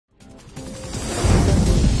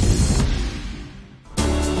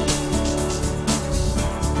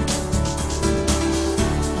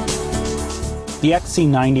The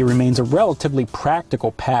XC90 remains a relatively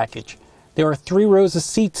practical package. There are 3 rows of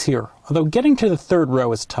seats here, although getting to the 3rd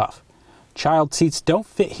row is tough. Child seats don't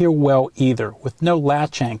fit here well either, with no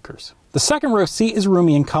latch anchors. The 2nd row seat is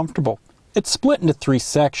roomy and comfortable. It's split into 3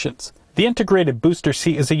 sections. The integrated booster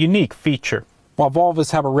seat is a unique feature. While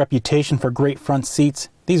Volvos have a reputation for great front seats,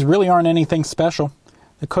 these really aren't anything special.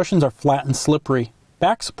 The cushions are flat and slippery.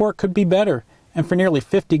 Back support could be better, and for nearly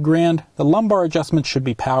 50 grand, the lumbar adjustment should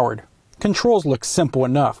be powered. Controls look simple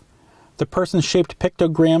enough. The person-shaped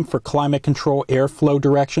pictogram for climate control airflow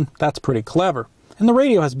direction, that's pretty clever. And the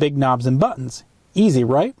radio has big knobs and buttons. Easy,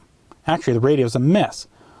 right? Actually, the radio's a mess.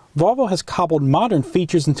 Volvo has cobbled modern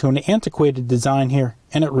features into an antiquated design here,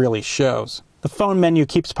 and it really shows. The phone menu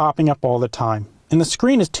keeps popping up all the time, and the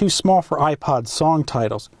screen is too small for iPod song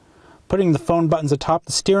titles. Putting the phone buttons atop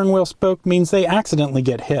the steering wheel spoke means they accidentally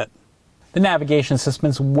get hit. The navigation system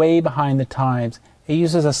is way behind the times. It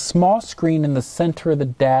uses a small screen in the center of the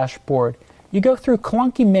dashboard. You go through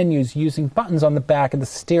clunky menus using buttons on the back of the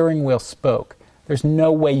steering wheel spoke. There's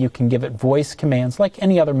no way you can give it voice commands like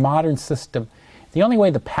any other modern system. The only way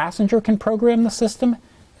the passenger can program the system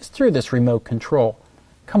is through this remote control.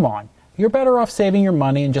 Come on, you're better off saving your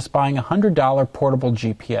money and just buying a $100 portable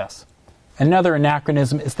GPS. Another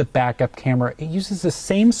anachronism is the backup camera. It uses the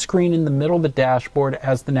same screen in the middle of the dashboard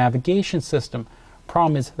as the navigation system.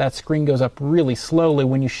 Problem is that screen goes up really slowly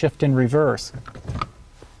when you shift in reverse.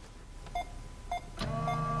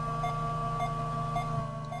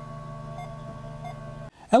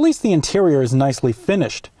 At least the interior is nicely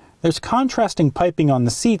finished. There's contrasting piping on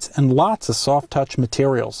the seats and lots of soft touch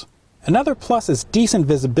materials. Another plus is decent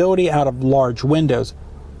visibility out of large windows.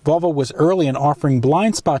 Volvo was early in offering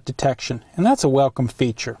blind spot detection, and that's a welcome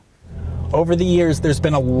feature. Over the years, there's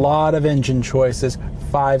been a lot of engine choices.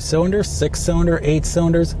 5-cylinder, 6-cylinder, 8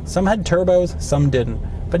 cylinders. Some had turbos, some didn't.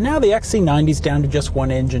 But now the XC90's down to just one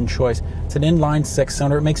engine choice. It's an inline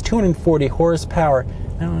 6-cylinder. It makes 240 horsepower.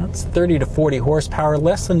 Now, that's 30 to 40 horsepower,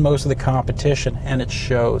 less than most of the competition, and it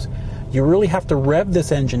shows. You really have to rev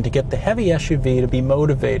this engine to get the heavy SUV to be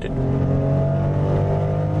motivated.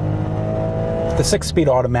 The 6-speed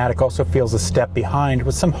automatic also feels a step behind,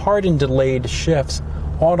 with some hard and delayed shifts.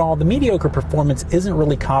 All in all, the mediocre performance isn't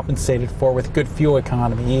really compensated for with good fuel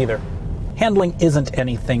economy either. Handling isn't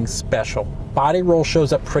anything special. Body roll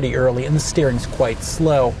shows up pretty early and the steering's quite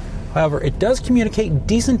slow. However, it does communicate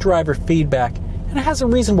decent driver feedback and it has a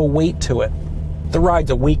reasonable weight to it. The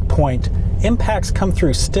ride's a weak point. Impacts come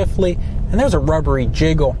through stiffly and there's a rubbery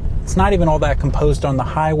jiggle. It's not even all that composed on the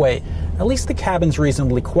highway. At least the cabin's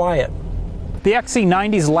reasonably quiet. The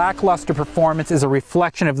XC90's lackluster performance is a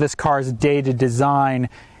reflection of this car's dated design.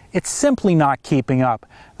 It's simply not keeping up.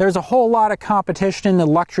 There's a whole lot of competition in the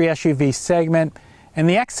luxury SUV segment, and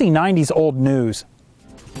the XC90's old news.